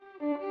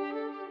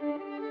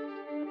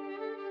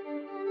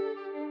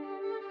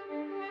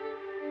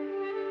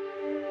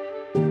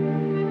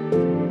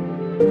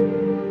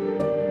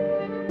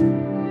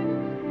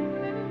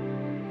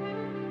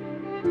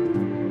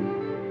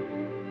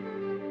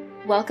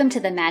Welcome to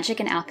the Magic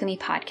and Alchemy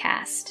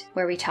podcast,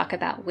 where we talk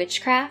about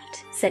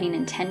witchcraft, setting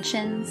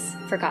intentions,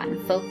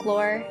 forgotten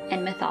folklore,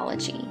 and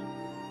mythology.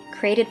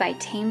 Created by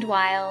Tamed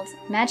Wild,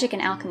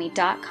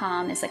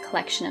 magicandalchemy.com is a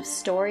collection of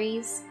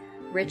stories,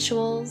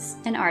 rituals,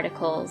 and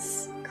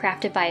articles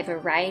crafted by a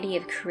variety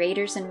of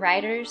creators and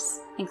writers,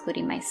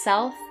 including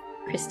myself,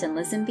 Kristen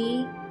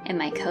Lisenby, and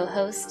my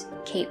co-host,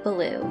 Kate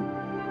Ballou.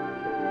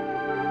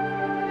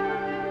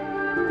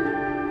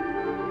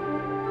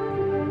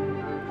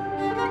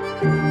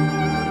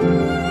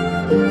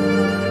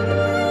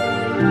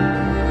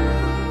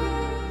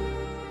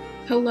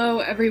 Hello,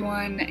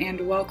 everyone,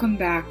 and welcome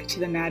back to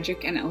the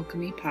Magic and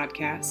Alchemy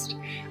podcast.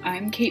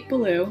 I'm Kate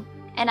Ballou.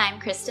 And I'm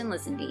Kristen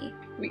Lisenby.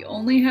 We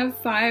only have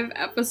 5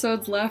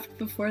 episodes left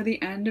before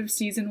the end of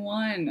season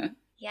 1.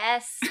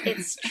 Yes,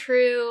 it's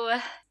true.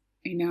 I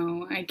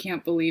know, I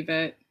can't believe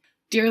it.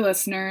 Dear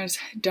listeners,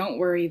 don't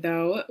worry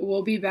though.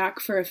 We'll be back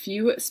for a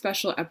few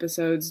special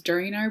episodes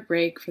during our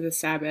break for the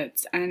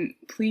Sabbats, and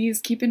please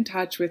keep in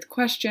touch with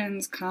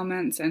questions,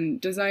 comments,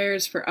 and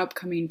desires for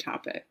upcoming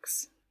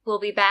topics. We'll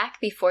be back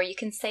before you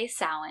can say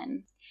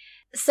Samhain.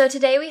 So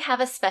today we have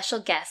a special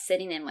guest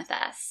sitting in with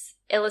us,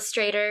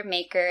 illustrator,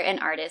 maker, and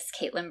artist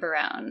Caitlin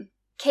Barone.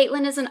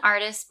 Caitlin is an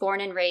artist born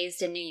and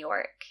raised in New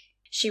York.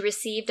 She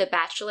received a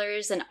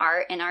bachelor's in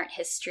art and art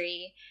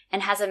history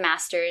and has a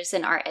master's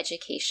in art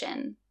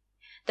education.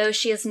 Though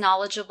she is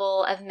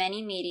knowledgeable of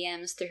many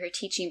mediums through her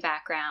teaching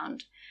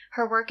background,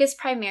 her work is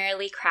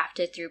primarily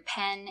crafted through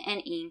pen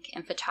and ink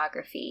and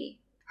photography.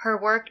 Her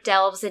work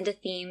delves into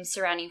themes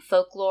surrounding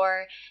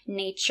folklore,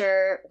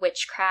 nature,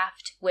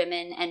 witchcraft,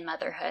 women, and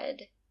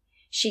motherhood.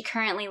 She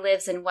currently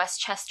lives in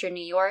Westchester,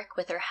 New York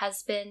with her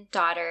husband,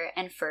 daughter,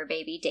 and fur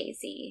baby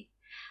Daisy.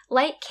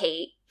 Like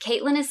Kate,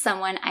 Caitlin is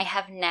someone I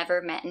have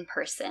never met in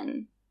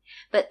person.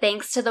 But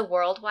thanks to the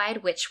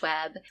worldwide witch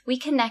web, we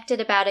connected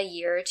about a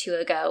year or two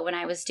ago when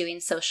I was doing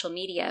social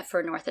media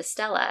for North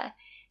Estella,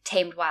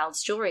 Tamed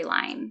Wild's jewelry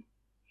line.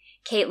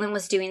 Caitlin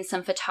was doing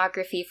some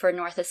photography for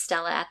North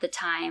Estella at the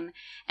time,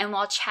 and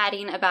while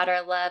chatting about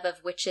our love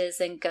of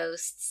witches and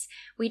ghosts,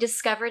 we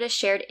discovered a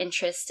shared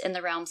interest in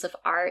the realms of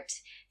art,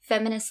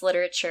 feminist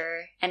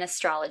literature, and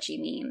astrology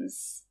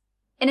memes.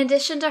 In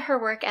addition to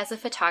her work as a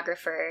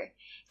photographer,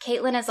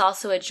 Caitlin is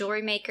also a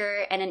jewelry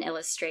maker and an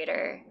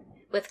illustrator,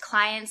 with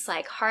clients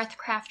like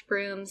Hearthcraft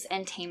Brooms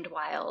and Tamed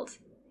Wild.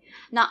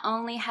 Not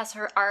only has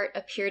her art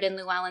appeared in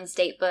Llewellyn's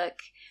Datebook,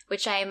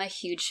 which I am a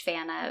huge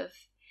fan of,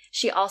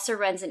 she also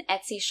runs an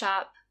Etsy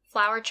shop,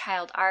 Flower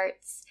Child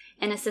Arts,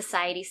 and a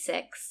Society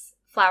 6,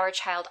 Flower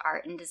Child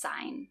Art and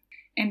Design.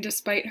 And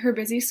despite her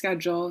busy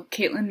schedule,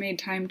 Caitlin made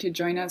time to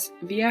join us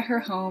via her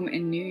home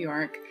in New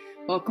York.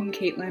 Welcome,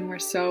 Caitlin. We're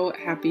so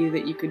happy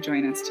that you could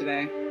join us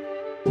today.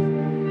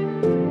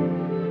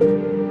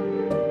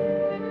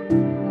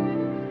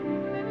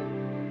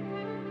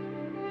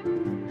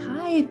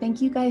 Hi,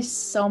 thank you guys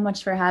so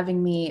much for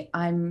having me.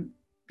 I'm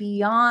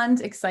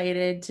beyond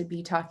excited to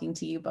be talking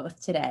to you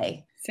both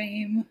today.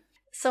 Same.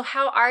 So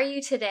how are you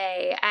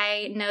today?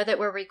 I know that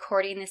we're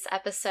recording this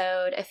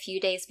episode a few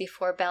days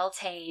before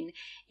Beltane,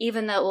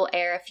 even though it will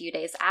air a few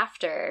days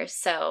after.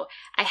 So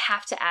I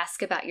have to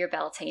ask about your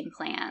Beltane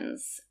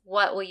plans.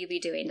 What will you be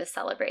doing to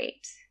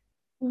celebrate?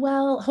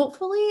 Well,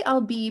 hopefully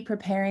I'll be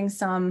preparing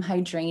some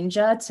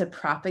hydrangea to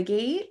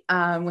propagate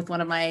with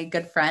one of my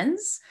good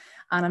friends.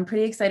 And I'm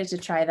pretty excited to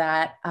try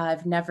that.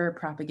 I've never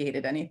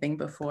propagated anything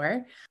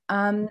before.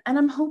 And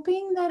I'm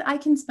hoping that I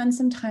can spend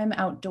some time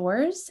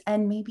outdoors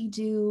and maybe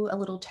do a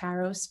little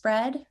tarot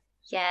spread.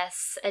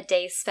 Yes, a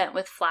day spent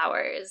with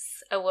flowers,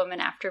 a woman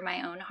after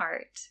my own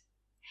heart.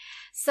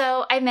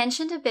 So I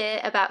mentioned a bit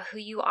about who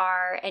you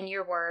are and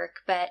your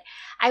work, but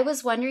I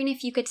was wondering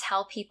if you could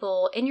tell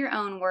people in your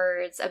own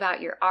words about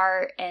your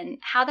art and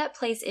how that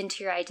plays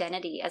into your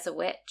identity as a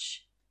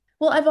witch.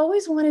 Well, I've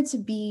always wanted to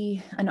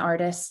be an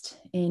artist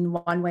in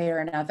one way or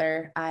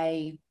another.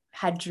 I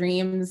had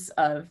dreams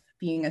of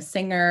being a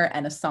singer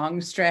and a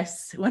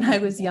songstress when I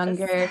was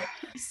younger.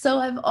 So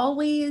I've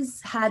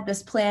always had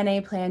this plan A,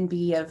 plan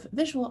B of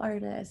visual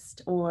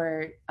artist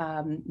or,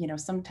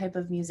 some type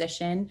of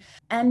musician.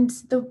 And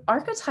the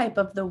archetype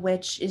of the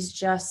witch is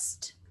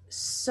just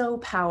so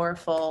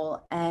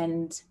powerful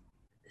and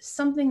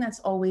something that's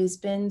always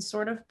been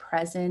sort of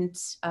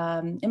present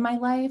in my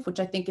life, which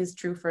I think is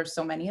true for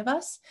so many of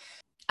us.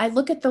 I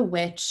look at the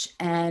witch,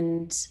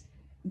 and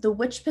the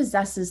witch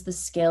possesses the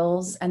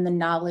skills and the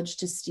knowledge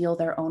to steal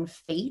their own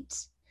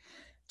fate,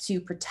 to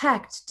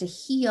protect, to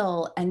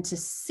heal, and to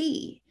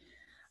see.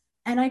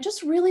 And I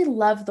just really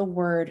love the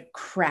word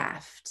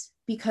craft,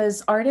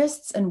 because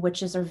artists and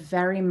witches are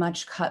very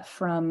much cut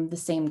from the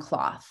same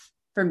cloth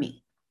for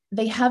me.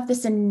 They have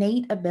this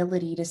innate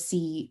ability to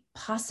see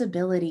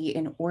possibility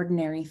in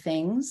ordinary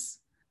things,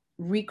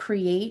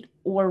 recreate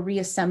or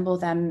reassemble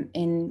them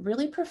in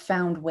really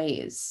profound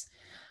ways.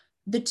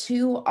 The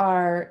two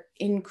are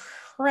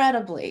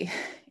incredibly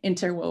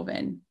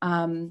interwoven.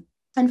 And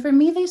for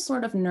me, they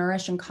sort of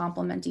nourish and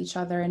complement each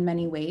other in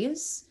many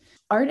ways.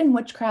 art and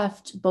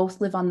witchcraft both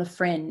live on the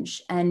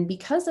fringe. And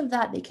because of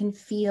that, they can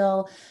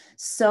feel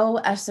so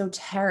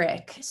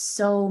esoteric,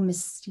 so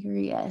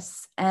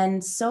mysterious,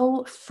 and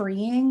so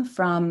freeing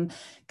from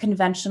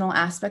conventional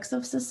aspects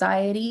of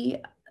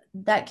society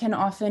that can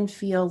often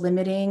feel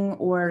limiting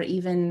or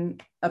even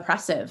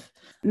oppressive.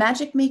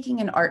 Magic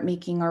making and art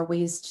making are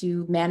ways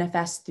to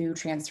manifest through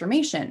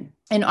transformation.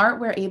 In art,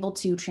 we're able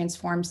to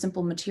transform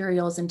simple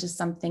materials into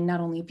something not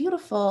only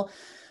beautiful,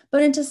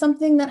 but into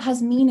something that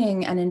has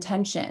meaning and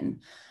intention,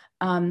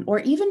 or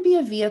even be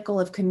a vehicle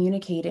of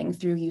communicating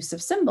through use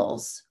of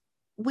symbols,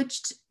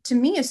 which to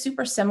me is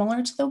super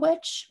similar to the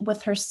witch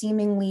with her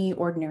seemingly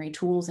ordinary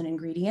tools and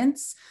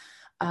ingredients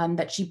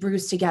that she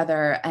brews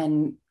together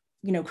and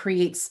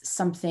creates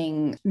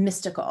something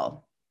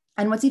mystical.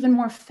 And what's even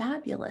more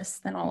fabulous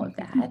than all of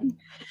that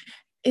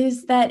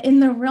is that in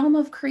the realm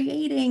of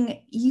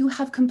creating, you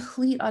have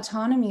complete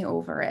autonomy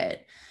over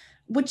it,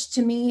 which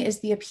to me is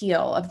the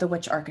appeal of the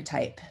witch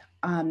archetype.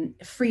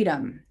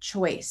 Freedom,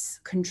 choice,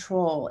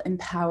 control,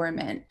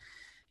 empowerment.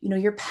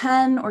 Your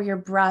pen or your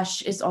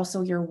brush is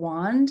also your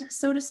wand,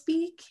 so to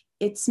speak.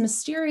 It's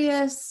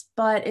mysterious,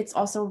 but it's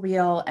also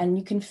real, and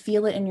you can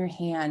feel it in your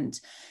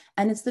hand.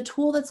 And it's the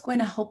tool that's going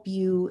to help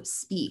you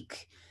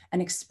speak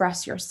and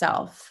express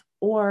yourself,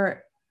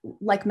 or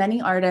like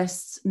many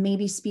artists,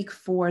 maybe speak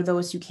for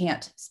those who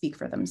can't speak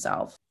for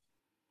themselves.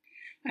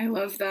 I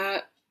love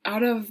that.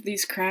 Out of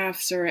these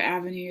crafts or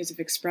avenues of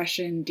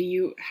expression, do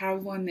you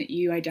have one that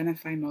you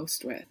identify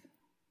most with?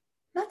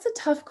 That's a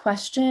tough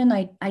question.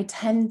 I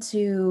tend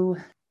to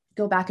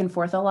go back and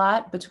forth a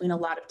lot between a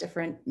lot of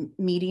different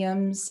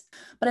mediums,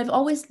 but I've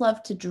always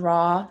loved to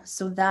draw.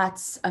 So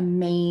that's a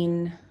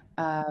main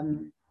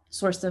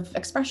source of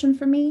expression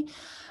for me.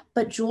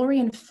 But jewelry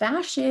and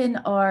fashion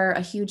are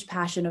a huge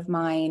passion of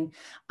mine,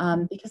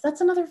 because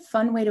that's another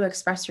fun way to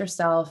express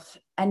yourself.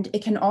 And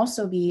it can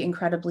also be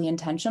incredibly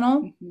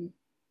intentional. Mm-hmm.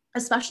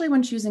 Especially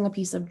when choosing a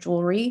piece of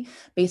jewelry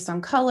based on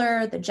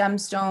color, the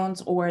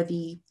gemstones, or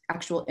the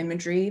actual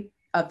imagery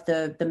of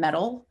the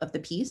metal of the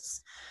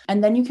piece.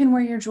 And then you can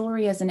wear your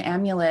jewelry as an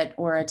amulet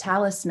or a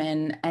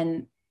talisman,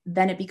 and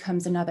then it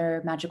becomes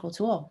another magical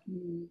tool.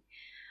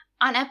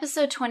 On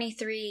episode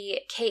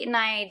 23, Kate and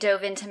I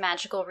dove into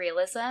magical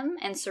realism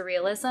and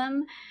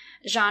surrealism,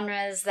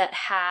 genres that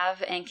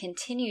have and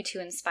continue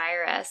to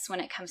inspire us when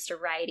it comes to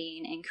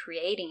writing and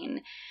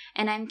creating.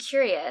 And I'm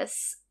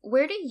curious,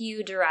 where do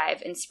you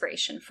derive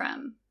inspiration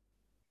from?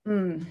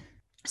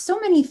 So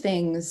many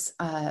things,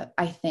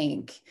 I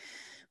think.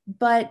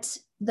 But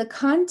the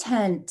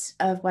content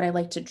of what I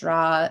like to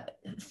draw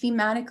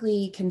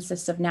thematically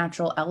consists of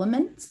natural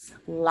elements,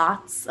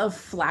 lots of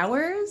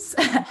flowers,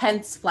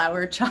 hence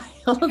flower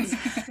child.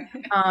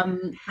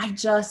 I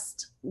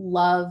just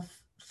love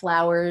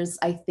flowers.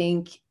 I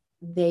think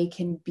they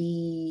can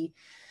be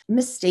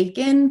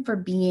mistaken for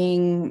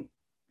being,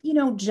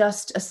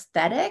 just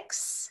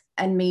aesthetics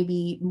and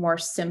maybe more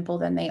simple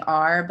than they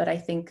are. But I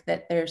think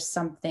that there's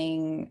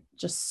something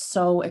just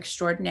so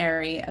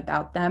extraordinary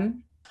about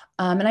them.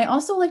 And I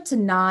also like to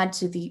nod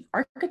to the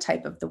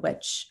archetype of the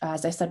witch,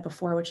 as I said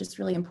before, which is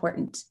really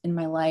important in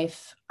my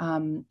life.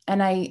 And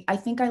I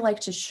think I like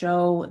to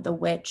show the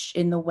witch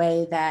in the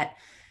way that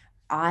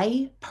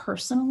I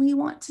personally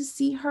want to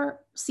see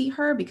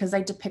her, because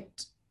I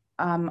depict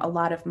a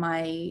lot of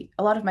my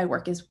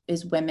work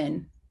is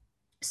women.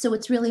 So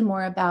it's really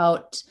more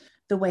about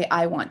the way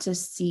I want to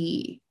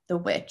see the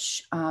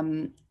witch.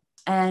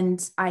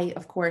 And I,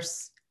 of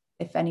course,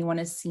 if anyone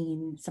has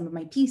seen some of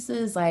my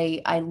pieces,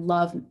 I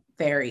love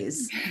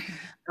fairies.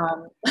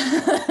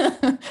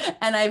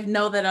 And I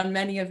know that on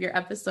many of your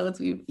episodes,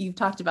 you've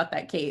talked about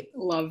that, Kate.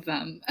 Love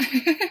them.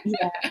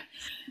 Yeah.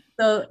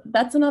 So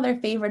that's another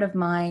favorite of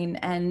mine.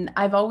 And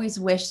I've always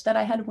wished that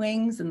I had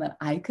wings and that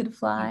I could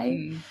fly.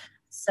 Mm-hmm.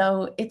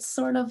 So it's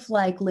sort of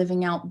like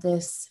living out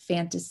this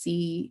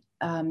fantasy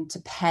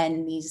to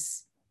pen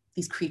these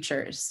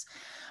creatures.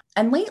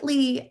 And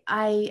lately,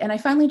 I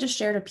finally just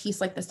shared a piece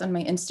like this on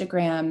my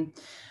Instagram,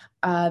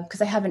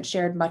 because I haven't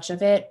shared much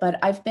of it, but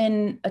I've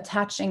been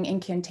attaching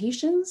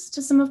incantations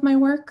to some of my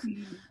work.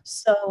 Mm-hmm.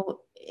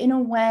 So in a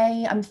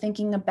way, I'm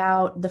thinking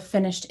about the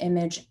finished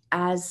image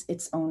as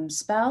its own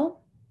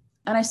spell.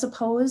 And I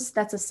suppose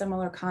that's a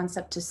similar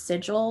concept to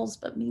sigils,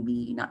 but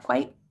maybe not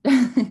quite.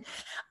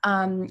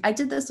 I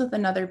did this with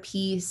another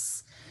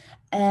piece,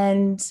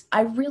 and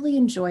I really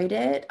enjoyed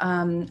it.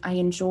 I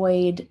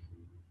enjoyed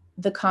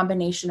the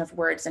combination of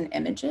words and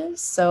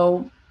images.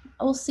 So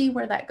we'll see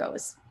where that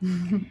goes.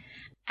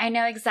 I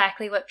know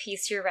exactly what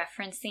piece you're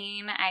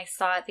referencing. I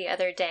saw it the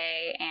other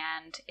day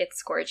and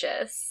it's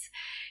gorgeous.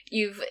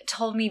 You've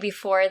told me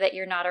before that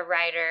you're not a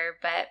writer,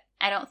 but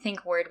I don't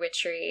think word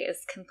witchery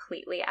is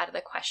completely out of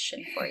the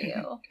question for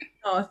you.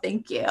 Oh,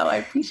 thank you. I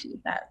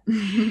appreciate that.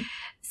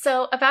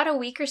 So about a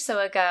week or so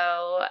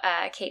ago,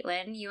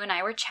 Caitlin, you and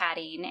I were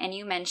chatting and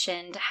you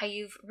mentioned how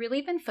you've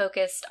really been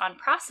focused on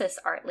process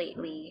art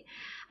lately.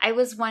 I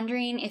was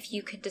wondering if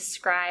you could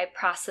describe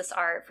process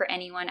art for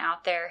anyone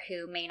out there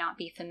who may not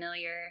be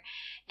familiar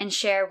and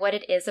share what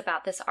it is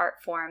about this art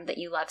form that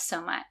you love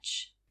so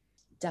much.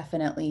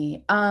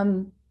 Definitely.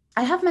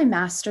 I have my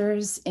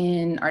master's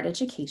in art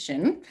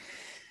education.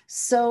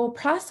 So,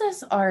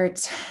 process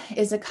art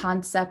is a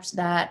concept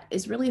that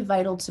is really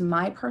vital to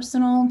my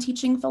personal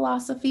teaching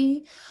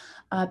philosophy,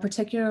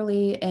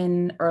 particularly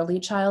in early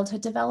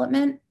childhood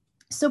development.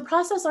 So,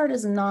 process art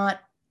is not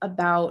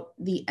about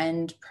the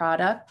end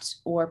product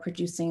or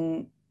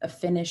producing a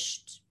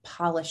finished,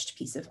 polished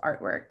piece of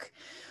artwork.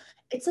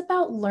 It's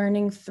about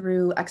learning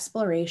through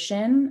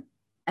exploration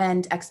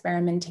and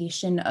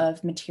experimentation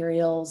of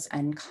materials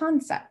and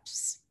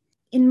concepts.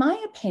 In my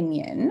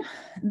opinion,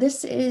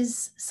 this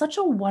is such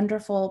a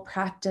wonderful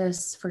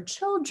practice for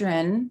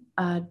children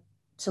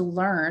to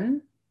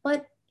learn,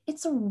 but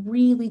it's a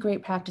really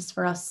great practice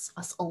for us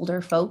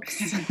older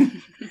folks,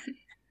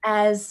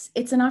 as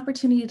it's an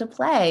opportunity to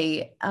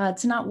play,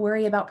 to not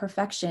worry about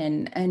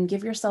perfection and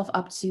give yourself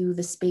up to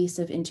the space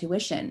of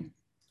intuition.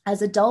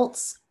 As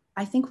adults,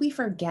 I think we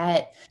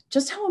forget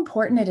just how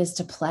important it is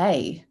to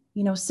play.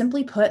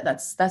 Simply put,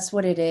 that's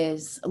what it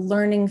is,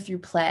 learning through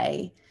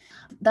play.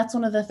 That's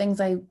one of the things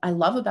I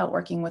love about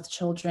working with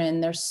children.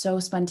 They're so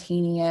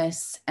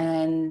spontaneous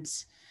and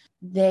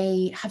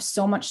they have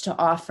so much to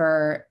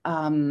offer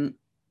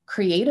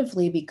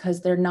creatively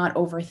because they're not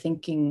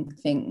overthinking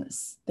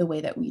things the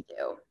way that we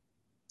do.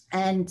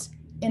 And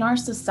in our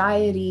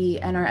society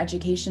and our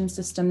education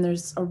system,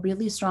 there's a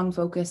really strong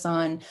focus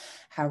on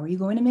how are you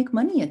going to make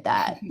money at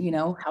that?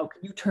 How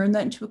can you turn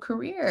that into a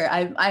career?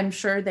 I'm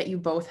sure that you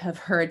both have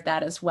heard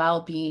that as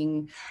well,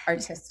 being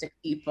artistic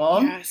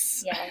people.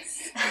 Yes.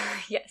 Yes.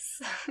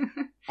 Yes.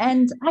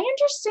 And I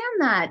understand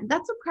that.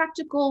 That's a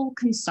practical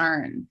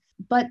concern,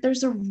 but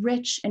there's a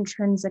rich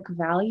intrinsic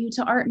value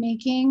to art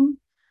making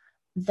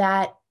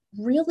that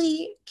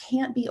really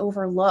can't be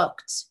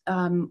overlooked.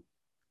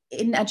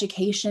 In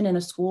education, in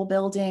a school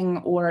building,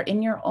 or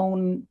in your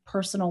own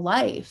personal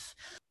life.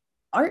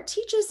 Art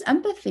teaches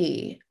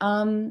empathy.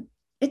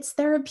 It's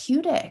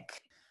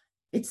therapeutic.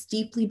 It's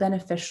deeply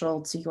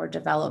beneficial to your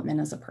development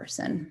as a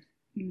person.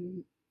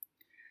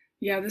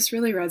 Yeah, this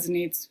really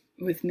resonates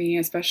with me,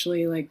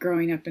 especially like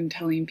growing up and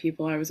telling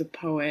people I was a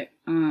poet.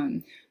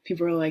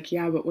 People were like,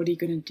 yeah, but what are you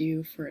going to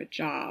do for a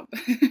job?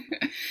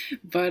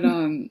 But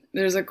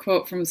there's a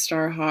quote from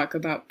Starhawk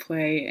about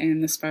play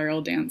and the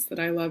spiral dance that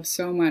I love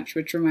so much,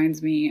 which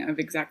reminds me of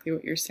exactly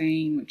what you're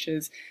saying, which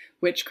is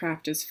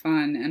witchcraft is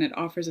fun and it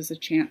offers us a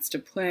chance to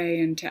play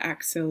and to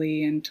act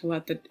silly and to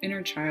let the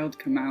inner child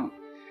come out.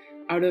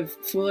 Out of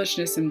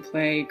foolishness and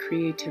play,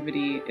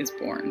 creativity is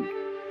born.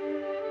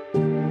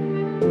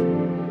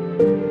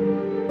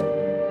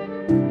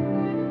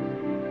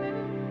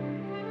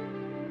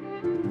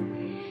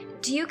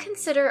 Do you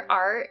consider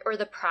art or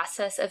the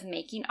process of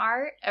making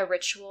art a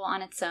ritual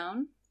on its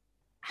own?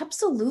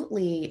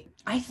 Absolutely.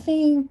 I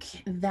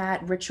think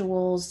that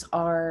rituals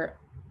are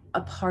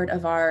a part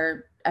of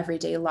our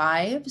everyday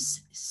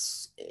lives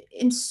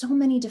in so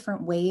many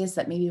different ways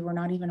that maybe we're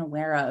not even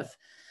aware of.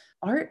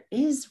 Art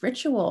is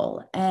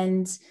ritual,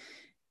 and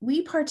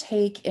we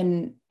partake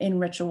in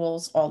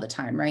rituals all the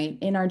time, right?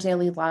 In our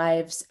daily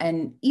lives,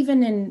 and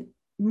even in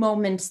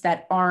moments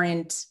that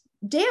aren't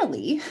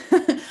daily,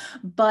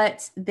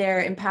 but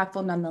they're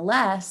impactful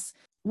nonetheless.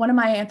 One of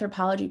my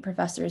anthropology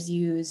professors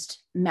used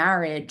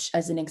marriage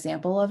as an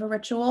example of a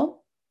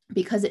ritual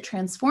because it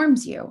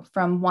transforms you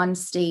from one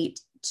state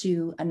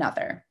to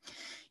another.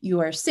 You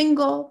are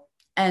single,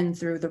 and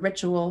through the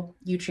ritual,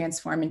 you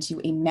transform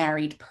into a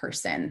married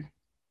person.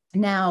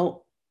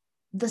 Now,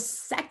 the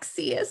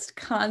sexiest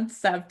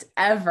concept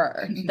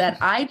ever that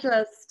I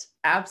just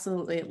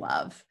absolutely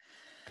love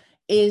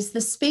is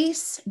the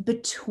space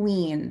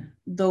between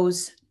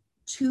those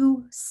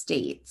two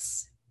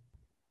states.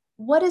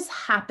 What is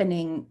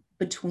happening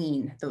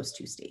between those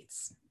two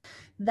states?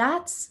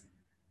 That's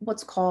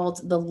what's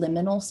called the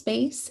liminal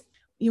space.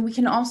 We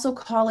can also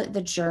call it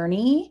the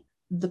journey,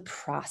 the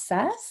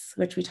process,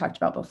 which we talked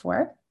about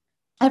before.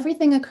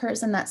 Everything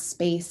occurs in that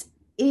space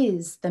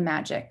is the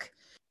magic.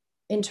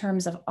 In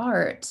terms of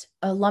art,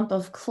 a lump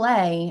of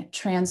clay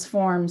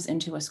transforms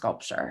into a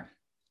sculpture.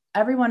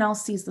 Everyone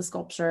else sees the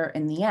sculpture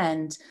in the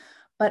end,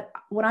 but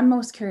what I'm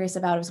most curious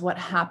about is what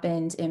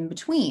happened in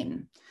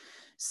between.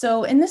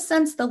 So in this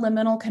sense, the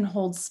liminal can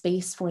hold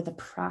space for the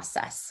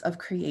process of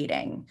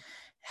creating,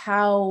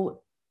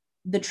 how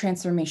the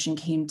transformation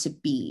came to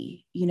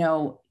be.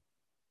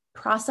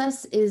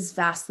 Process is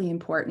vastly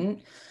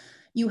important.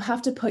 You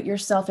have to put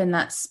yourself in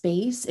that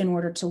space in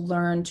order to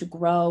learn, to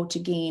grow, to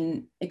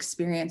gain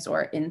experience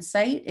or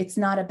insight. It's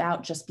not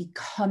about just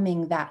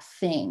becoming that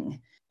thing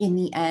in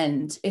the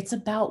end. It's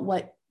about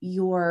what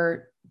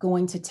you're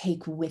going to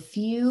take with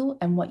you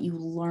and what you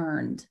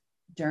learned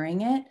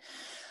during it.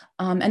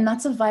 And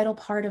that's a vital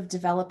part of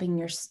developing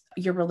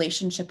your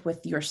relationship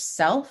with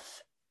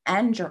yourself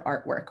and your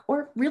artwork,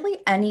 or really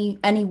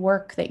any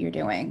work that you're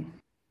doing.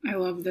 I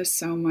love this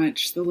so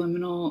much. The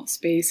liminal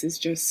space is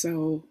just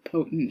so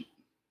potent.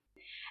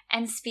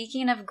 And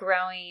speaking of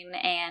growing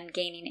and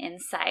gaining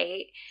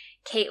insight,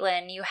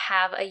 Caitlin, you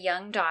have a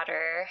young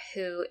daughter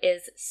who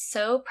is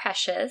so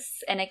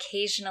precious and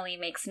occasionally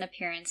makes an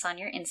appearance on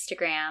your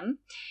Instagram,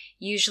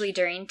 usually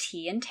during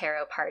tea and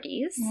tarot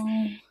parties.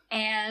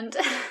 And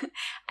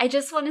I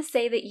just want to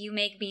say that you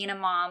make being a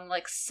mom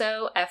look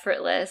so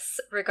effortless,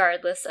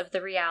 regardless of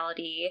the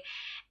reality.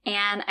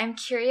 And I'm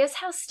curious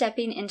how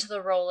stepping into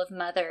the role of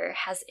mother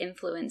has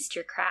influenced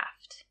your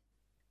craft.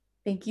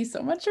 Thank you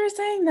so much for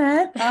saying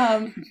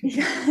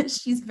that.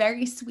 She's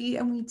very sweet,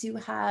 and we do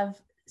have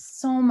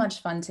so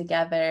much fun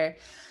together.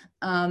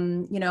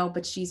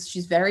 But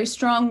she's very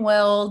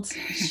strong-willed.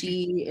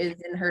 She is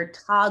in her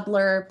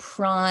toddler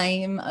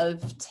prime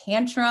of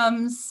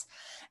tantrums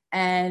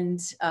and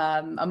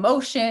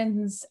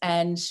emotions,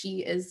 and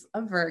she is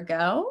a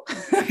Virgo.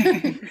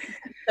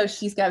 So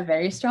she's got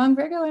very strong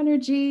Virgo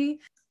energy.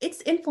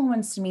 It's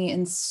influenced me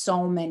in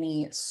so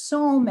many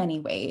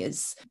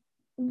ways.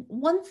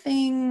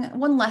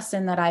 One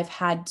lesson that I've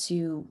had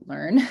to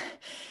learn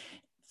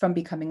from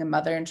becoming a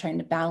mother and trying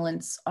to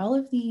balance all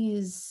of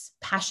these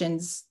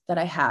passions that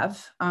I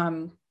have,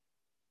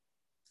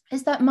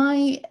 is that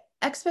my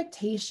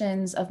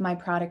expectations of my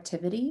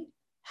productivity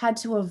had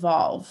to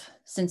evolve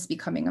since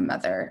becoming a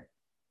mother.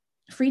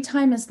 Free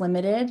time is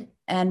limited,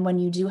 and when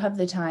you do have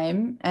the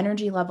time,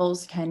 energy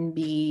levels can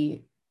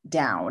be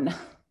down,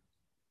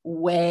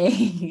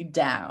 way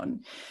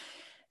down.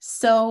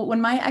 So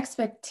when my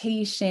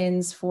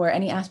expectations for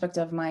any aspect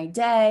of my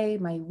day,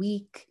 my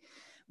week,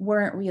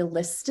 weren't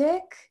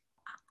realistic,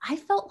 I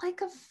felt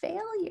like a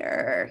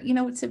failure,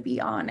 to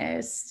be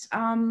honest.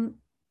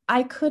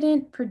 I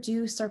couldn't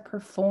produce or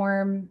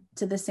perform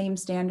to the same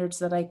standards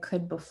that I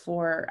could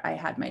before I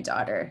had my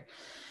daughter.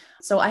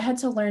 So I had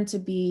to learn to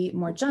be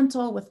more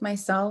gentle with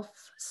myself,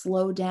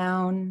 slow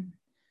down,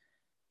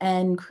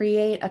 and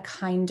create a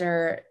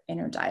kinder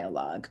inner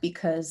dialogue,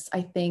 because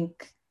I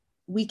think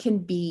we can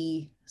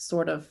be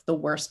sort of the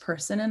worst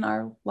person in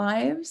our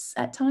lives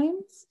at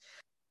times.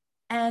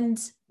 And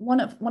one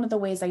of the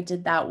ways I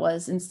did that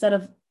was, instead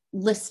of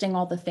listing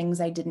all the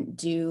things I didn't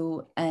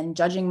do and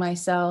judging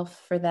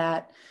myself for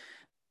that,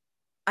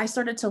 I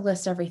started to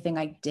list everything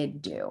I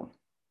did do.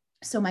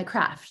 So my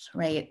craft,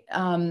 right?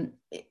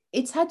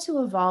 It's had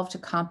to evolve to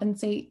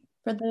compensate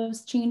for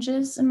those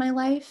changes in my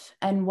life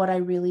and what I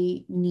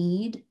really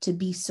need to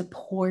be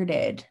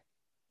supported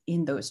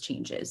in those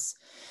changes.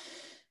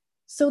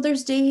 So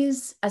there's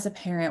days as a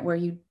parent where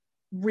you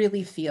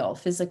really feel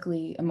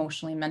physically,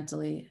 emotionally,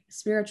 mentally,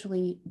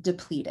 spiritually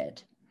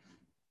depleted.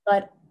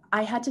 But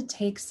I had to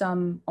take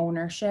some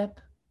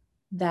ownership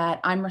that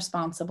I'm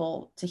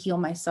responsible to heal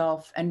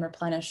myself and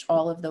replenish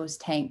all of those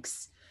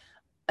tanks,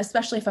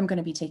 especially if I'm going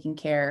to be taking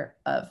care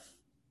of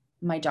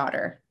my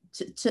daughter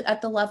to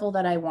at the level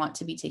that I want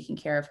to be taking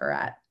care of her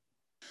at.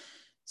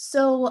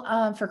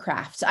 So for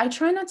craft, I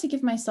try not to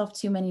give myself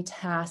too many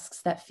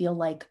tasks that feel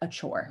like a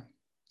chore.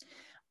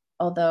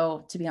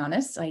 Although, to be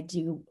honest, I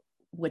do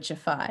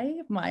witchify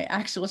my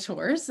actual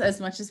chores as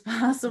much as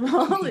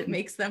possible. It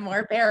makes them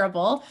more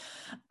bearable,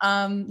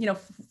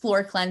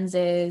 floor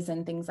cleanses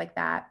and things like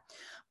that.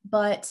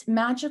 But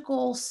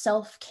magical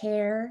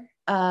self-care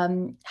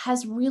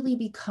has really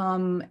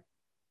become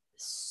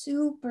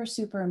super,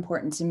 super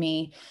important to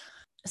me.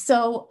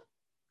 So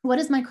what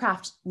does my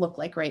craft look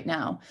like right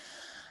now?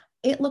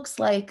 It looks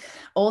like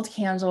old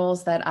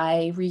candles that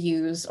I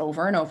reuse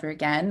over and over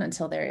again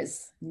until there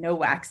is no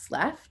wax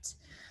left.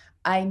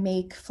 I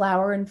make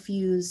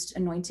flower-infused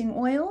anointing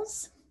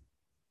oils.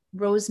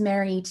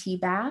 Rosemary tea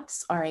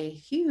baths are a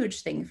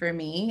huge thing for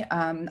me.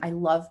 I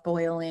love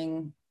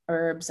boiling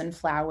herbs and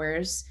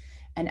flowers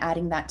and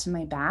adding that to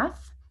my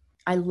bath.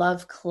 I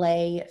love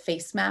clay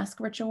face mask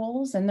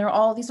rituals, and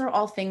these are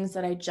all things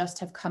that I just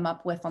have come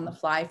up with on the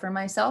fly for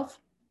myself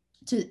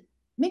to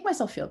make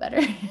myself feel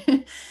better.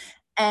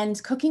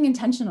 And cooking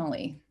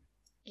intentionally.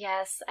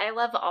 Yes, I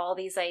love all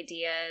these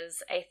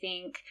ideas. I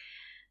think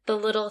the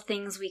little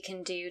things we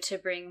can do to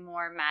bring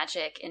more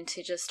magic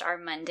into just our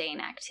mundane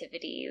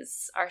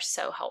activities are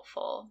so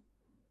helpful.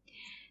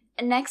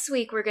 Next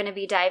week, we're going to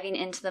be diving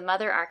into the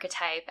mother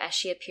archetype as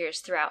she appears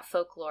throughout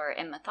folklore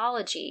and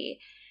mythology.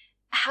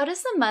 How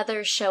does the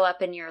mother show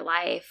up in your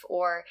life,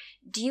 or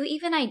do you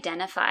even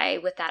identify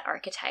with that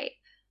archetype?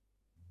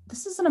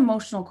 This is an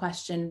emotional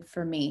question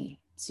for me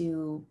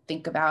to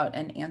think about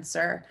and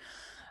answer.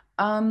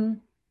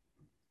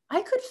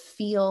 I could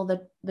feel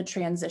the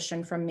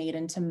transition from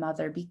maiden to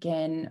mother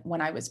begin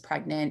when I was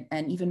pregnant,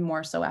 and even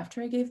more so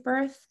after I gave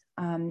birth.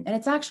 And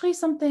it's actually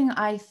something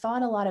I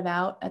thought a lot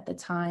about at the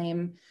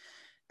time.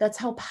 That's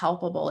how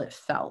palpable it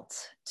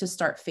felt to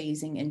start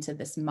phasing into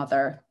this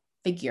mother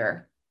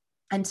figure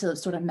and to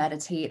sort of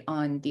meditate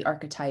on the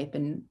archetype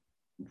and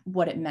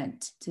what it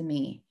meant to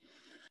me.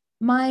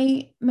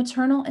 My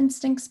maternal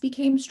instincts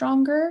became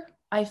stronger.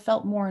 I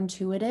felt more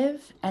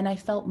intuitive, and I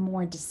felt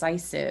more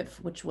decisive,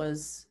 which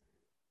was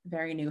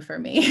very new for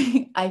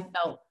me. I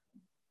felt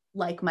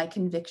like my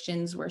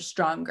convictions were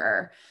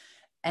stronger,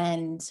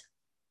 and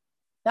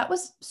that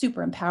was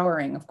super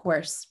empowering, of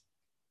course.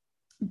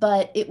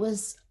 But it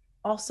was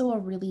also a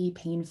really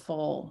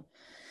painful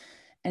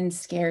and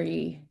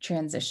scary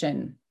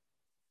transition.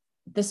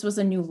 this was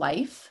a new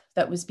life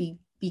that was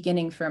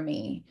beginning for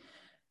me,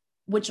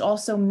 which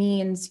also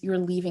means you're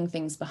leaving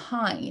things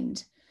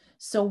behind.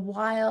 So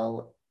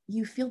while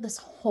you feel this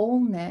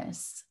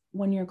wholeness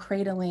when you're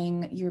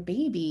cradling your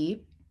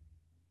baby,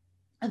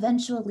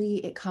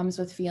 eventually it comes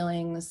with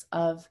feelings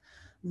of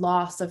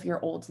loss of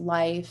your old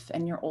life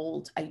and your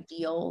old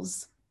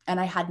ideals. And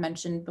I had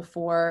mentioned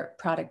before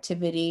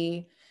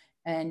productivity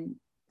and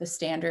the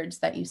standards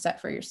that you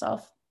set for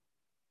yourself.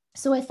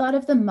 So I thought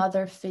of the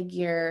mother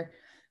figure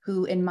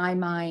who, in my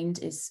mind,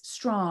 is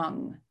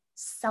strong,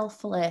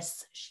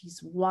 selfless,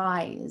 she's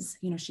wise,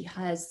 she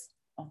has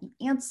all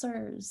the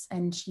answers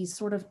and she's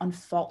sort of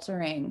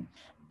unfaltering.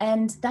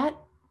 And that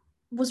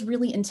was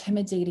really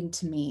intimidating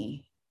to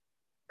me.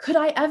 Could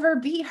I ever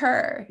be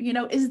her?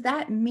 Is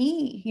that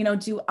me?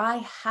 Do I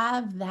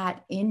have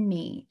that in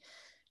me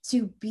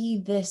to be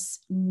this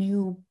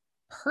new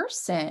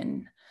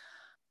person?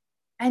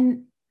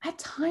 And at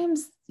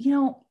times,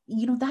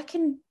 that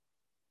can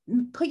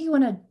put you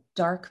in a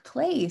dark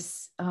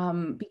place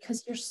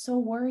because you're so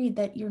worried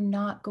that you're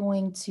not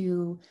going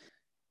to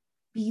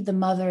be the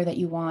mother that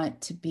you want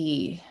to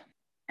be.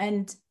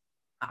 And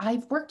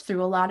I've worked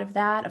through a lot of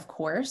that, of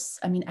course.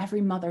 I mean,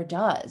 every mother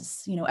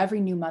does,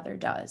 every new mother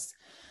does.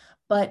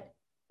 But,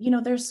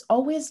 there's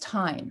always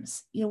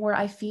times, where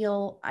I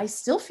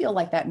still feel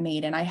like that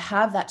maiden. I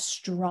have that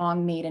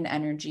strong maiden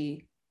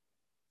energy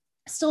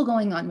still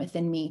going on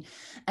within me.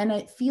 And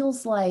it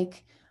feels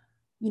like,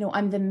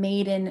 I'm the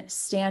maiden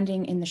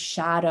standing in the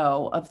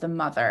shadow of the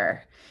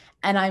mother.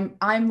 And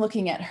I'm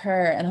looking at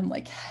her and I'm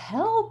like,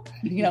 help,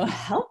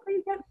 help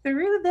me get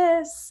through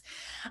this.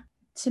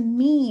 To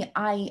me,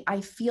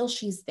 I feel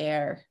she's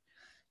there,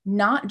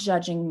 not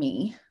judging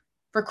me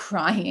for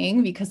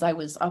crying because I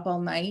was up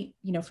all night,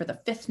 for the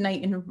 5th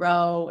night in a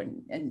row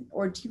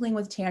or dealing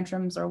with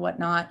tantrums or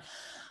whatnot.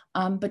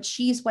 But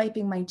she's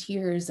wiping my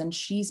tears and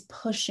she's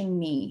pushing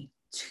me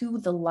to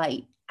the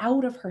light,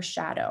 out of her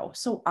shadow,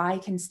 so I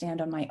can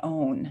stand on my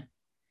own.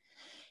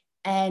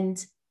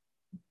 And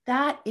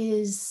that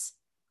was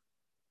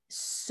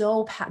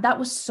so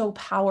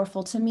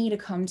powerful to me to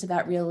come to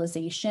that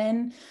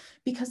realization,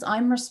 because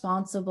I'm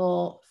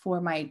responsible for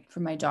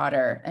my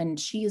daughter, and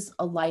she's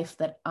a life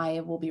that I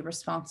will be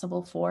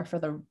responsible for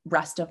the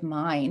rest of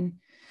mine.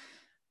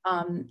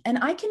 And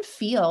I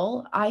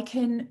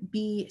can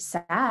be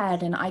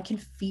sad and I can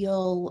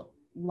feel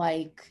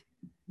like,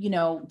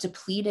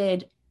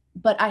 depleted,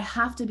 but I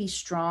have to be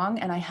strong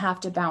and I have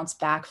to bounce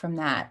back from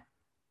that.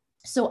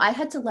 So I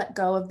had to let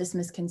go of this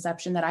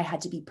misconception that I had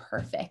to be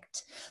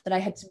perfect, that I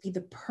had to be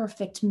the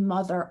perfect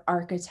mother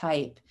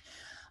archetype,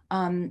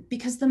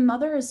 because the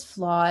mother is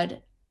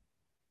flawed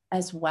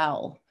as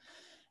well.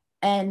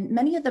 And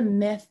many of the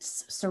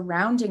myths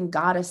surrounding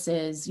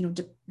goddesses,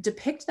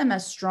 depict them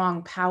as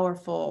strong,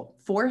 powerful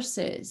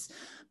forces,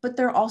 but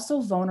they're also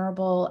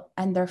vulnerable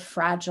and they're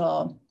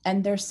fragile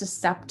and they're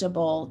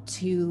susceptible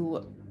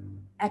to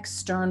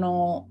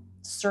external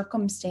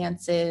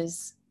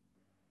circumstances.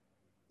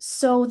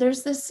 So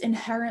there's this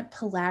inherent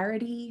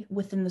polarity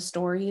within the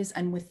stories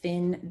and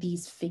within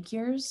these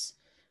figures.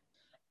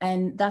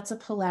 And that's a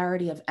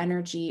polarity of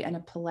energy and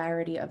a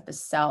polarity of the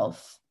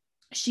self.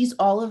 She's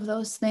all of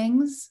those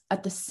things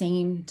at the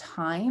same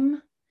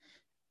time.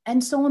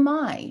 And so am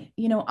I.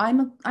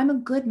 I'm a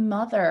good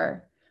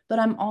mother, but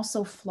I'm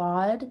also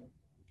flawed,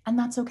 and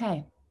that's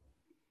okay.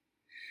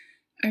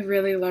 I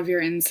really love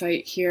your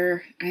insight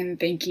here, and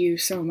thank you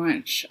so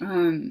much.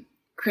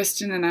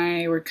 Kristen and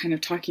I were kind of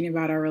talking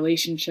about our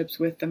relationships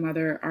with the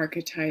mother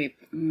archetype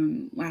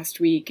last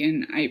week,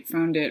 and I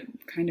found it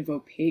kind of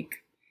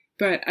opaque.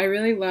 But I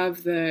really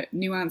love the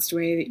nuanced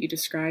way that you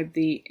describe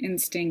the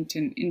instinct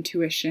and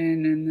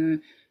intuition and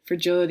the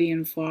fragility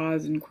and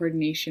flaws and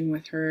coordination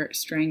with her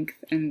strength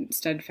and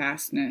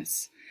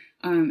steadfastness.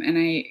 And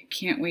I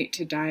can't wait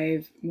to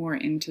dive more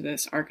into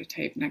this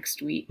archetype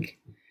next week.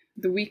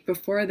 The week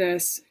before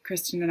this,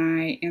 Kristen and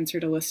I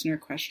answered a listener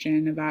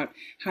question about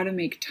how to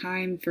make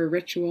time for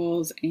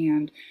rituals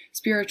and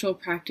spiritual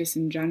practice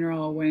in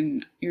general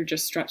when you're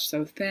just stretched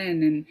so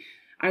thin. And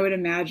I would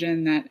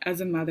imagine that as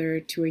a mother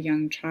to a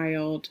young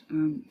child,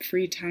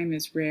 free time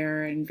is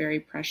rare and very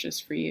precious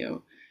for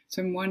you.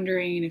 So I'm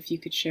wondering if you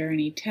could share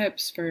any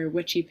tips for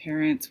witchy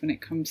parents when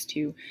it comes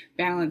to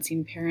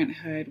balancing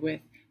parenthood with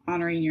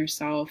honoring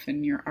yourself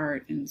and your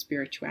art and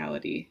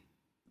spirituality.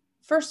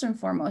 First and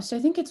foremost, I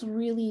think it's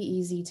really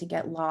easy to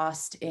get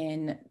lost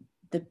in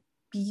the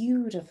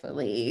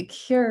beautifully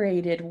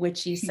curated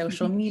witchy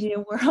social media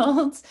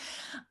world.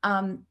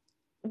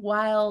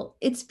 While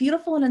it's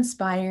beautiful and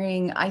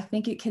inspiring, I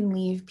think it can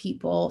leave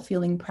people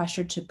feeling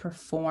pressured to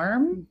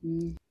perform.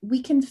 Mm-hmm.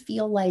 We can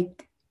feel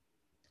like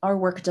our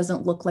work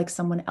doesn't look like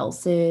someone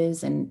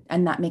else's, and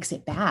that makes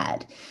it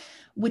bad,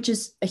 which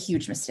is a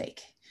huge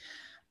mistake.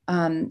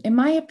 In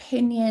my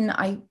opinion,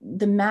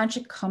 the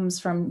magic comes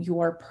from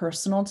your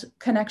personal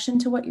connection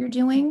to what you're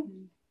doing.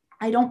 Mm-hmm.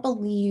 I don't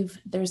believe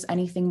there's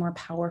anything more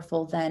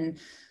powerful than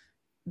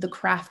the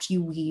craft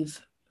you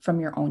weave from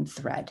your own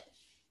thread.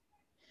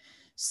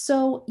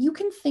 So you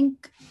can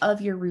think of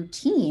your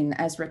routine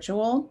as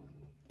ritual.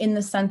 in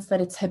the sense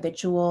that it's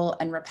habitual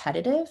and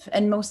repetitive,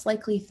 and most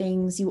likely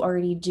things you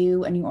already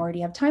do and you already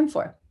have time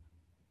for.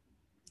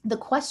 The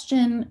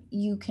question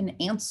you can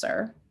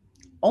answer,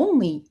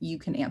 only you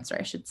can answer,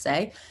 I should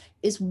say,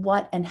 is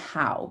what and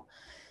how.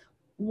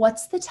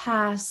 What's the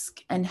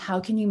task and how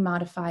can you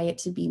modify it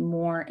to be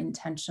more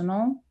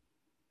intentional?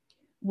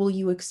 Will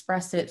you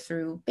express it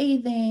through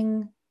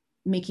bathing,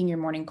 making your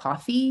morning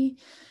coffee,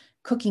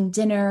 cooking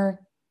dinner,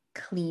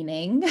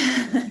 cleaning,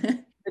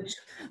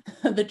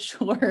 the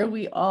chore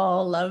we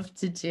all love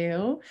to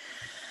do?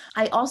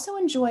 I also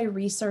enjoy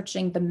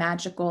researching the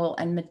magical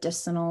and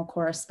medicinal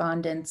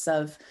correspondence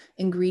of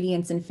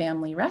ingredients in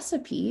family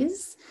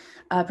recipes,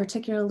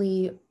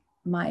 particularly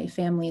my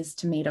family's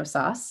tomato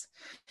sauce.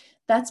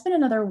 That's been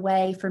another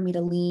way for me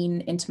to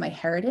lean into my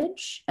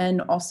heritage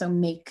and also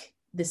make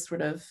this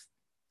sort of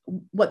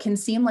what can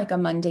seem like a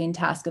mundane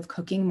task of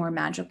cooking more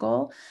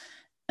magical.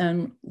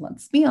 And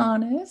let's be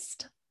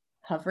honest,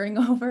 hovering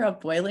over a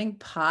boiling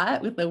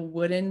pot with a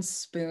wooden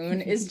spoon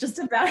is just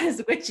about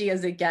as witchy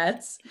as it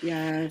gets.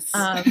 Yes.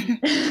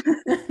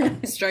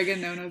 Strega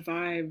Nona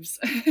vibes.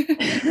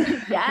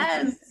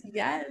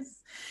 Yes.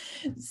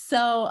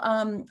 So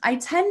I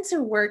tend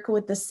to work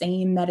with the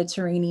same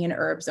Mediterranean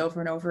herbs over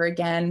and over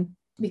again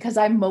because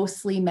I'm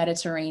mostly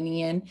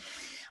Mediterranean.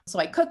 So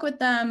I cook with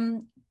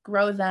them,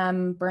 grow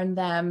them, burn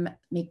them,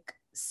 make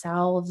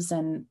salves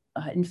and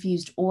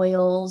infused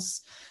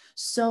oils.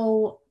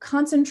 So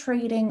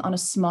concentrating on a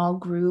small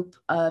group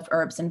of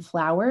herbs and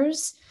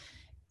flowers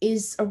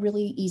is a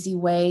really easy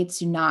way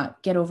to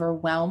not get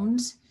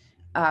overwhelmed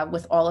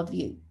with all of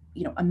the,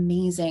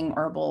 amazing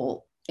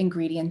herbal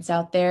ingredients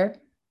out there.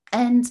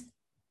 And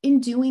in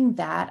doing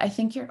that, I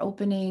think you're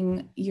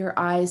opening your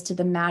eyes to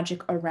the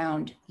magic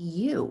around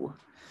you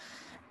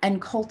and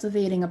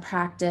cultivating a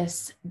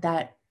practice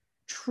that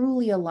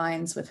truly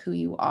aligns with who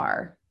you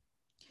are.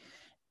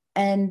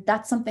 And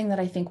that's something that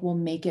I think will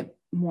make it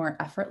more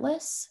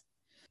effortless.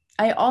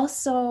 I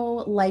also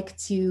like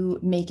to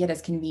make it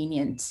as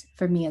convenient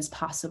for me as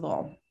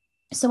possible.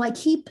 So I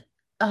keep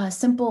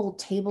simple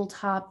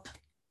tabletop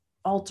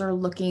altar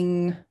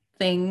looking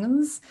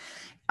things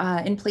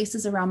in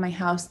places around my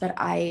house that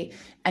I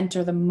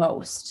enter the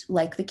most,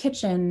 like the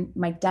kitchen,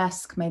 my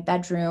desk, my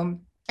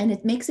bedroom. And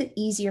it makes it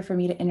easier for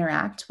me to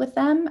interact with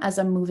them as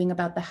I'm moving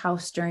about the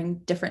house during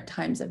different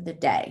times of the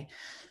day.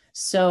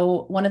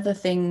 So one of the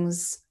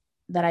things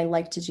that I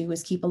like to do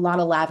is keep a lot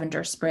of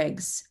lavender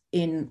sprigs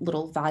in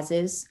little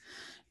vases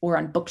or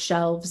on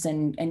bookshelves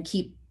and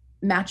keep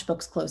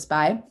matchbooks close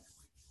by.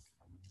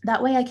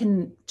 That way I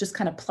can just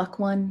kind of pluck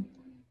one,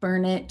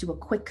 burn it, do a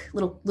quick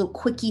little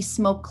quickie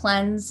smoke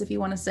cleanse, if you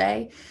want to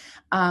say.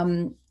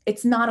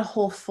 It's not a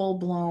whole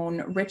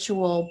full-blown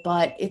ritual,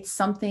 but it's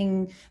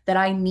something that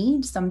I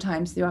need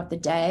sometimes throughout the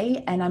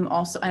day. And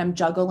I'm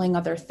juggling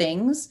other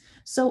things.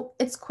 So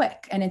it's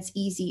quick and it's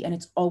easy and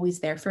it's always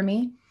there for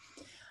me.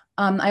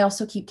 I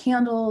also keep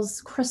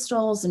candles,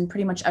 crystals in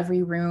pretty much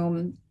every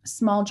room,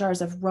 small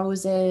jars of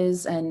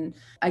roses, and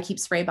I keep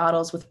spray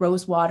bottles with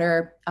rose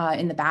water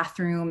in the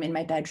bathroom, in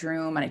my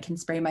bedroom, and I can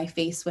spray my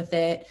face with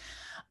it.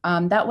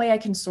 That way I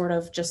can sort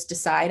of just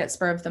decide at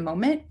spur of the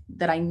moment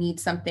that I need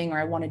something or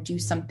I want to do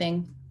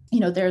something.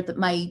 They're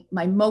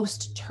my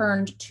most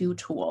turned to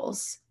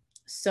tools.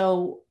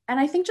 So, and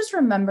I think just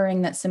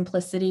remembering that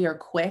simplicity or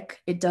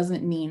quick, it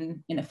doesn't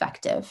mean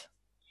ineffective.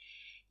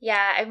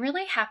 Yeah, I'm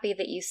really happy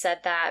that you said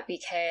that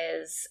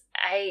because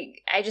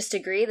I just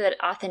agree that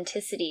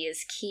authenticity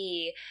is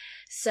key.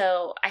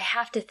 So I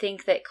have to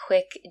think that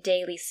quick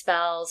daily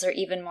spells are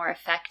even more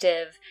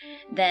effective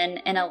than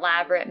an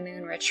elaborate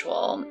moon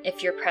ritual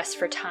if you're pressed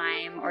for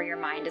time or your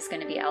mind is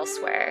going to be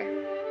elsewhere.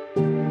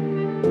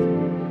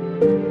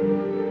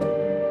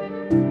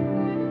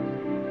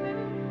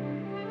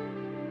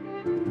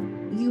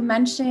 You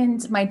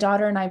mentioned my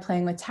daughter and I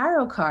playing with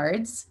tarot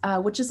cards,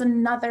 which is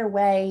another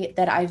way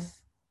that I've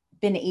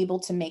been able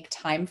to make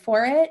time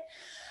for it.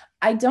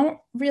 I don't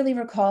really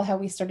recall how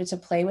we started to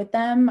play with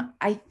them.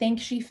 I think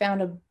she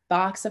found a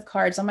box of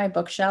cards on my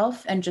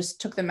bookshelf and just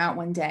took them out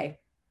one day.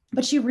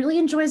 But she really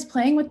enjoys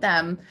playing with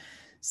them.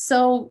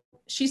 So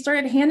she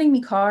started handing me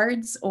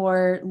cards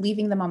or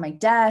leaving them on my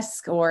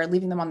desk or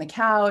leaving them on the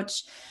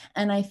couch.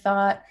 And I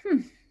thought,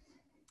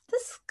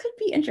 this could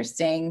be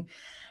interesting.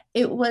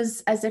 It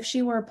was as if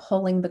she were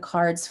pulling the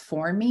cards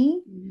for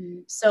me. Mm-hmm.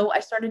 So I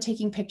started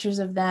taking pictures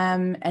of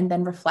them and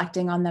then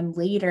reflecting on them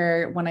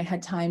later when I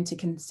had time to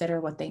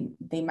consider what they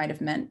might have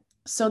meant.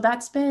 So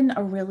that's been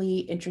a really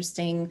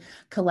interesting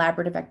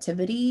collaborative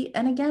activity.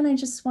 And again, I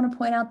just want to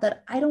point out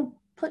that I don't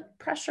put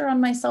pressure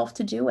on myself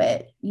to do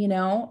it.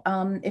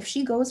 If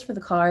she goes for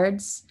the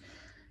cards,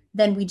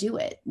 then we do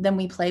it. Then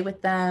we play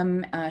with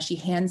them. She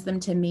hands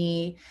them to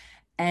me,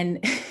 and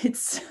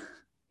it's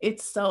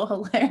so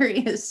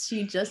hilarious.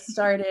 She just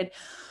started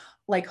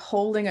like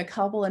holding a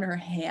couple in her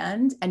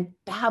hand and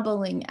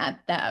babbling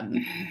at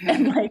them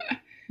and like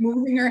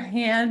moving her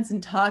hands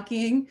and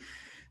talking.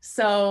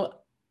 So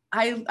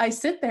I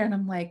sit there and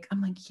I'm like,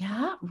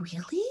 yeah,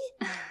 really?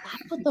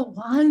 That's what the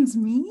wands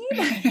mean?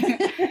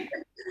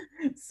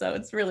 So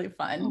it's really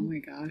fun. Oh my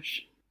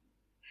gosh.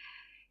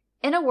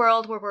 In a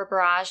world where we're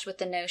barraged with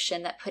the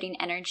notion that putting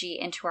energy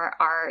into our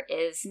art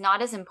is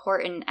not as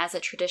important as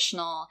a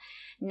traditional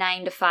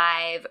 9 to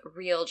 5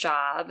 real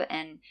job,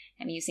 and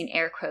I'm using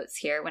air quotes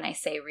here when I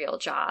say real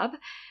job,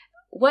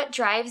 what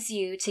drives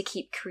you to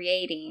keep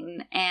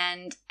creating,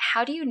 and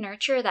how do you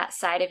nurture that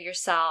side of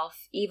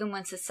yourself even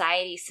when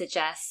society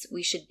suggests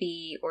we should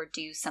be or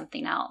do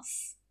something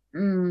else?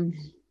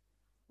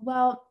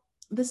 Well,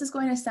 this is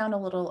going to sound a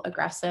little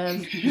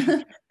aggressive.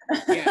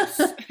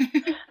 Yes.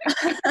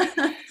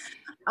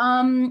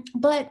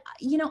 But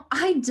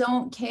I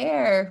don't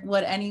care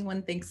what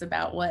anyone thinks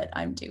about what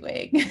I'm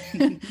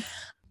doing.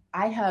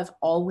 I have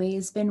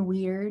always been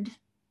weird.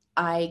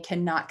 I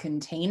cannot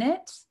contain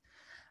it.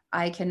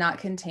 I cannot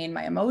contain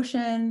my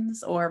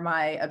emotions or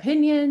my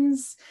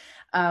opinions.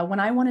 When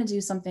I want to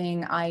do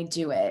something, I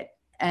do it.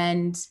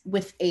 And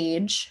with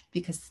age,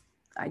 because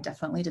I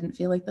definitely didn't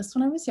feel like this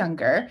when I was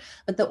younger,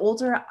 but the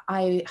older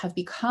I have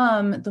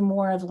become, the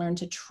more I've learned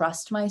to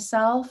trust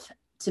myself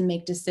to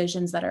make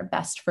decisions that are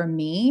best for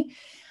me.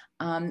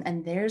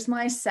 And there's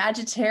my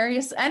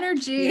Sagittarius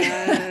energy.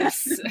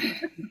 Yes.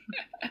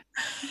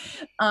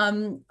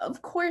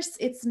 Of course,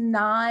 it's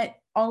not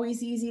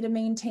always easy to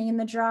maintain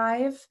the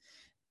drive.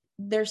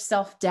 There's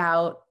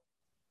self-doubt,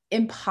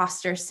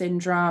 imposter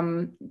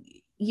syndrome,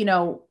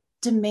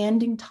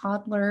 demanding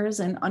toddlers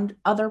and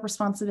other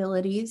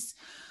responsibilities.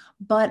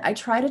 But I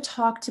try to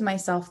talk to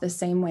myself the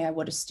same way I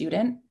would a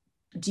student.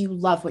 Do you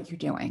love what you're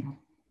doing?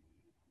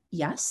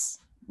 Yes.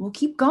 We'll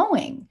keep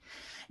going.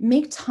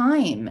 Make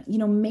time,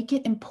 make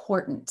it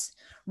important.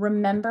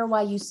 Remember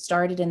why you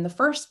started in the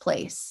first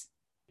place.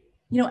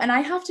 And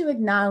I have to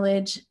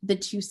acknowledge the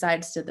two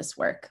sides to this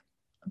work.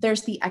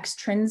 There's the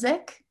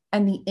extrinsic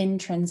and the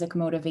intrinsic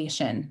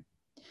motivation.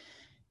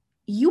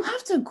 You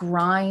have to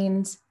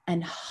grind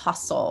and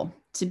hustle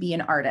to be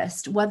an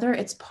artist, whether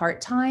it's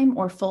part-time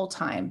or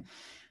full-time.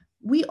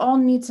 We all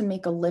need to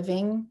make a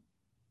living.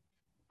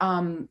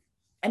 And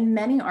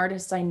many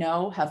artists I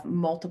know have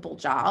multiple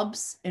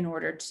jobs in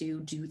order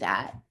to do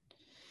that.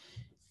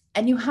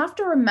 And you have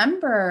to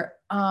remember,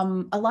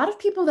 a lot of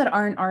people that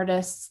aren't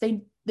artists,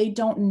 they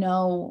don't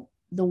know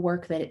the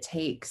work that it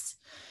takes.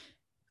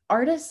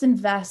 Artists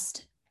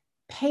invest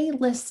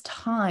payless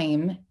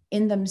time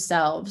in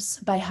themselves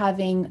by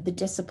having the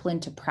discipline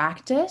to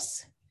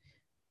practice,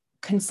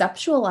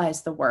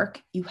 conceptualize the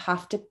work. You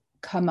have to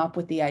come up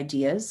with the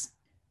ideas,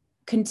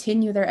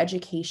 continue their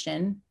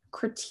education,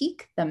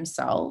 critique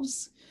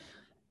themselves.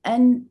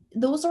 And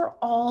those are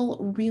all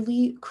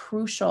really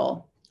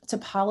crucial to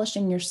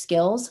polishing your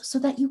skills so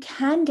that you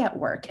can get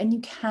work and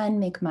you can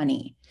make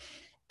money.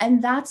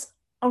 And that's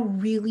a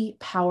really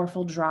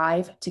powerful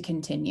drive to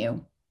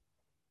continue.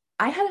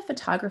 I had a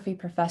photography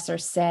professor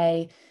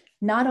say,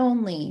 not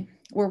only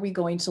were we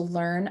going to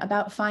learn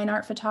about fine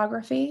art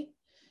photography,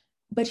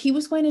 but he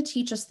was going to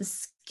teach us the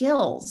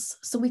skills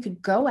so we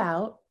could go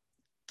out,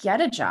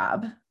 get a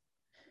job,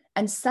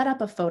 and set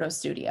up a photo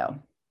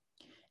studio.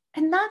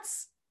 And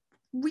that's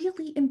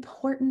really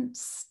important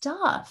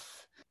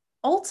stuff.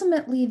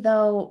 Ultimately,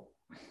 though,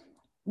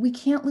 we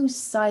can't lose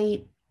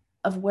sight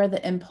of where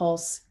the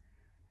impulse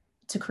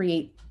to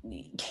create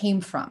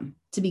came from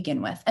to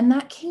begin with. And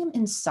that came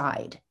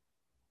inside,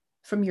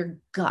 from your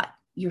gut,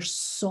 your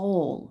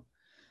soul.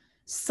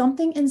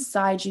 Something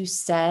inside you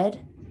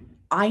said,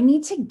 I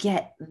need to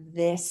get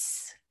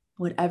this,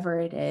 whatever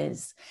it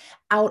is,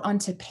 out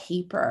onto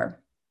paper.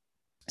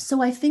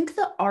 So I think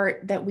the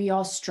art that we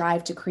all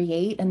strive to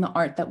create and the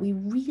art that we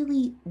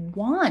really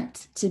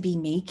want to be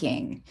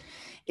making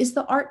is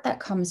the art that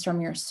comes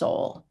from your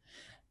soul.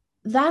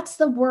 That's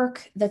the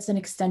work that's an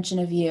extension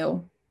of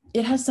you.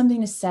 It has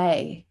something to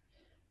say.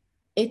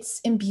 It's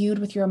imbued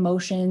with your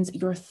emotions,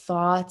 your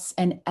thoughts,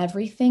 and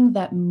everything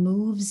that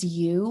moves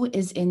you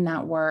is in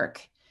that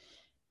work.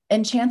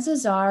 And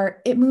chances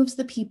are it moves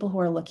the people who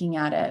are looking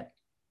at it.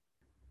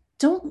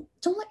 Don't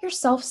let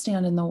yourself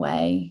stand in the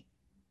way.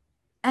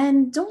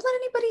 And don't let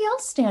anybody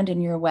else stand in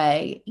your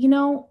way.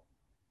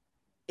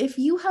 If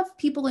you have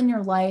people in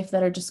your life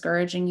that are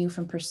discouraging you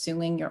from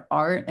pursuing your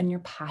art and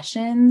your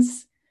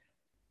passions,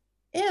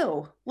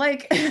 those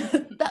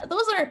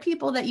aren't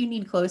people that you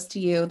need close to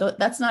you.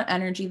 That's not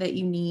energy that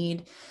you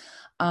need.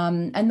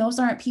 And those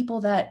aren't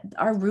people that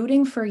are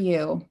rooting for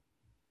you.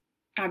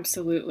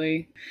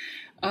 Absolutely.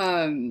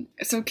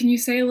 So can you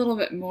say a little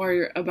bit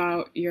more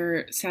about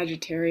your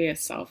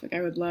Sagittarius self?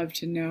 I would love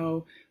to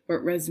know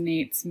what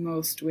resonates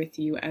most with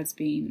you as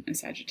being a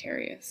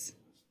Sagittarius.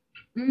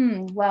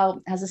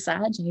 Well, as a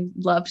Sag, I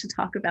love to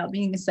talk about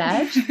being a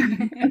Sag.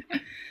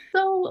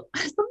 So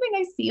something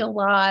I see a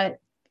lot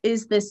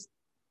is this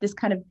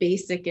kind of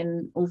basic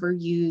and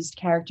overused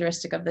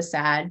characteristic of the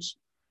Sag,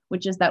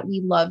 which is that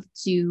we love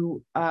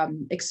to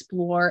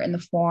explore in the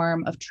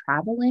form of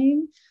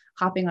traveling,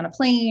 hopping on a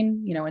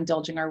plane,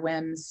 indulging our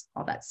whims,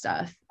 all that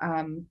stuff.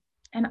 And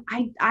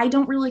I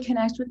don't really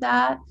connect with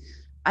that.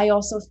 I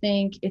also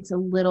think it's a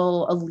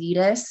little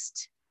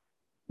elitist,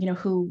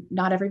 who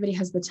not everybody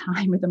has the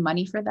time or the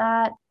money for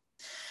that.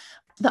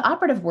 The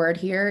operative word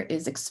here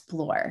is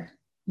explore.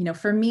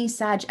 For me,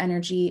 Sag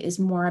energy is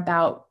more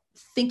about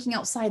thinking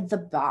outside the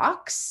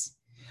box,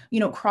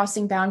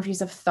 crossing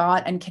boundaries of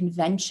thought and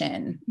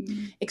convention,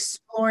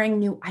 exploring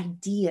new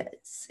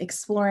ideas,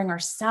 exploring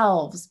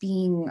ourselves,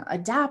 being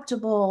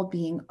adaptable,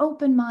 being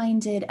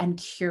open-minded and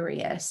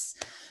curious.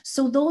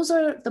 So those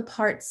are the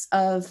parts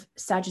of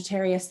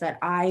Sagittarius that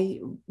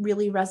I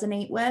really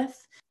resonate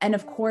with. And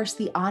of course,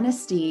 the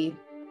honesty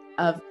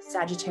of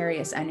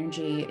Sagittarius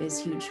energy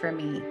is huge for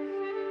me.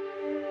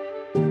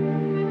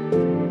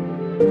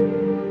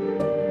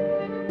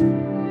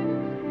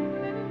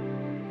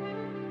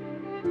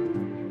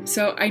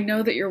 So I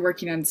know that you're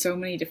working on so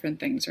many different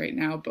things right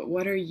now, but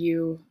what are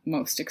you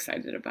most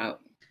excited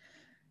about?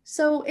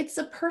 So it's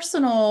a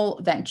personal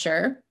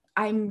venture.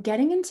 I'm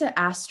getting into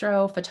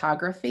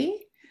astrophotography.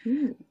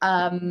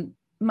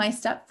 My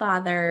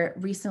stepfather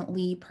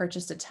recently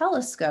purchased a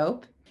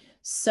telescope.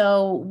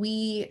 So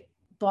we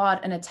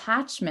bought an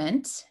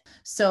attachment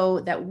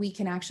so that we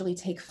can actually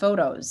take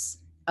photos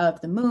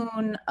of the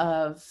moon,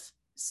 of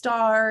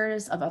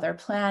stars, of other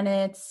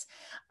planets.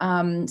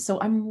 So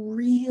I'm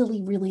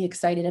really, really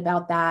excited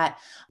about that.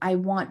 I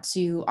want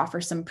to offer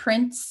some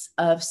prints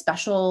of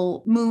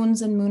special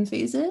moons and moon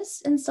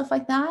phases and stuff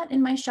like that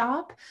in my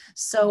shop.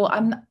 So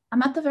I'm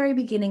at the very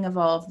beginning of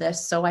all of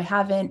this. So I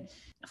haven't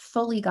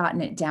fully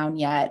gotten it down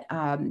yet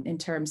in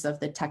terms of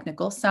the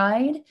technical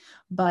side,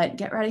 but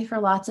get ready for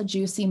lots of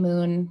juicy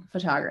moon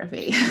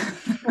photography.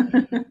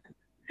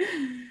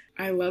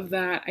 I love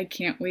that. I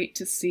can't wait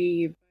to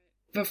see.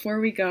 Before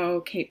we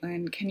go,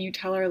 Caitlin, can you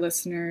tell our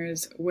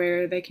listeners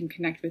where they can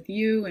connect with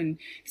you and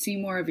see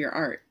more of your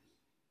art?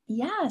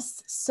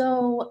 Yes.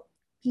 So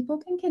people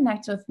can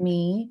connect with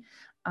me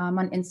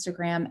on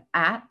Instagram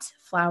at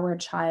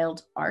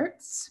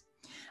flowerchildarts.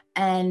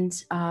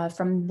 And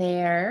from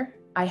there,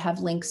 I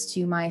have links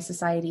to my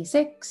Society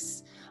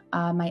 6,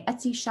 my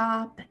Etsy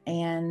shop,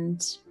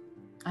 and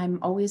I'm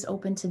always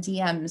open to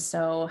DMs.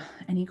 So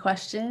any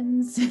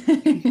questions,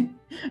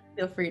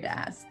 feel free to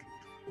ask.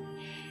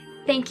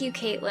 Thank you,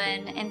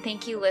 Caitlin, and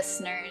thank you,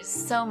 listeners,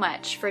 so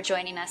much for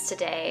joining us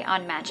today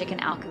on Magic and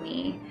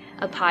Alchemy,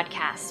 a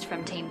podcast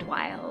from Tamed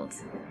Wild.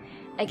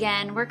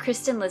 Again, we're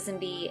Kristen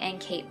Lisenby and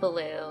Kate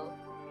Ballou.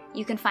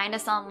 You can find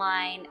us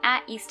online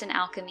at Easton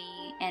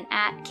Alchemy and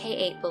at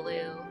K8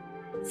 Ballou.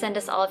 Send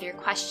us all of your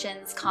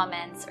questions,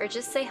 comments, or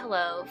just say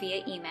hello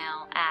via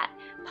email at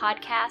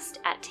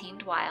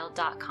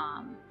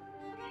podcast@tamedwild.com.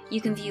 You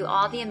can view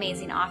all the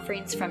amazing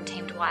offerings from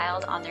Tamed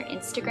Wild on their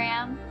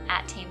Instagram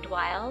at Tamed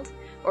Wild,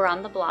 or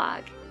on the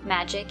blog,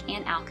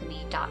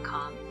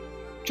 magicandalchemy.com.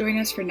 Join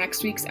us for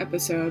next week's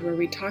episode where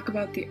we talk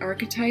about the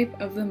archetype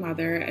of the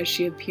mother as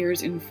she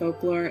appears in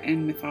folklore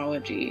and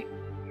mythology.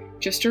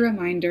 Just a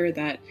reminder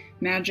that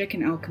magic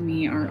and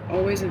alchemy are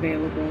always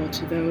available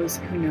to those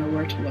who know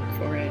where to look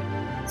for it.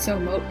 So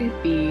mote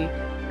it be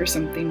for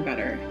something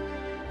better.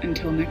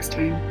 Until next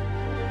time.